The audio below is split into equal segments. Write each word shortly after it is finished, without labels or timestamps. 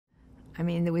I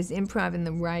mean, there was improv in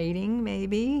the writing,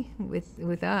 maybe,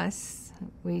 with us.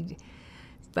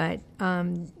 But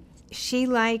she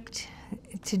liked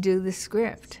to do the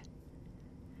script.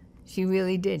 She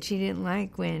really did. She didn't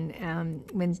like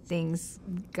when things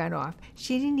got off.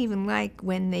 She didn't even like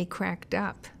when they cracked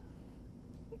up.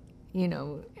 You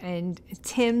know, and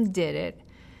Tim did it,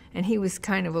 and he was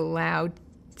kind of allowed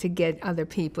to get other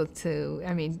people to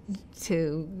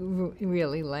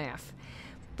really laugh.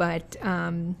 But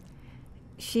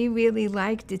she really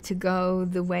liked it to go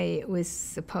the way it was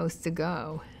supposed to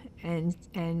go, and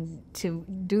to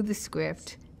do the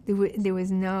script. There was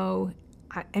no,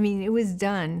 I mean, it was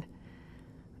done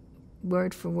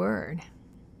word for word.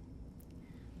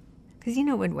 Because you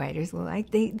know what writers were like.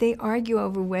 They argue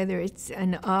over whether it's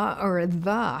an or a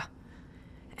the.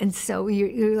 And so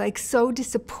you're like so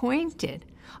disappointed.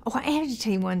 Oh, I have to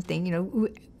tell you one thing. You know,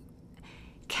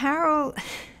 Carol,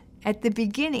 at the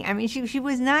beginning, I mean, she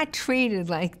was not treated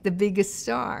like the biggest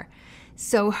star.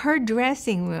 So her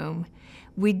dressing room,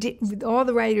 all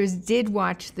the writers did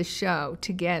watch the show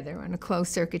together on a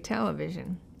closed circuit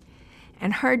television.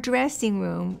 And her dressing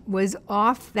room was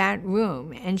off that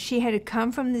room, and she had to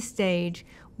come from the stage,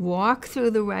 walk through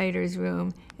the writer's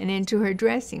room and into her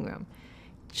dressing room,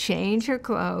 change her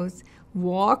clothes,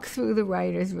 walk through the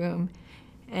writer's room,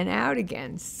 and out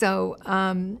again. So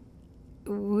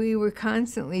we were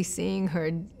constantly seeing her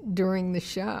during the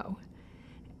show.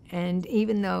 And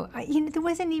even though, there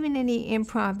wasn't even any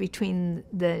improv between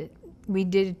we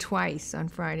did it twice on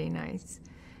Friday nights.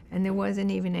 And there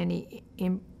wasn't even any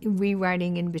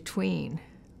rewriting in between,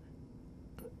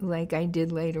 like I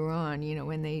did later on, you know,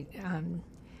 when they,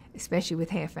 especially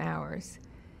with half hours.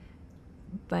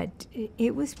 But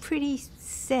it was pretty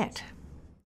set.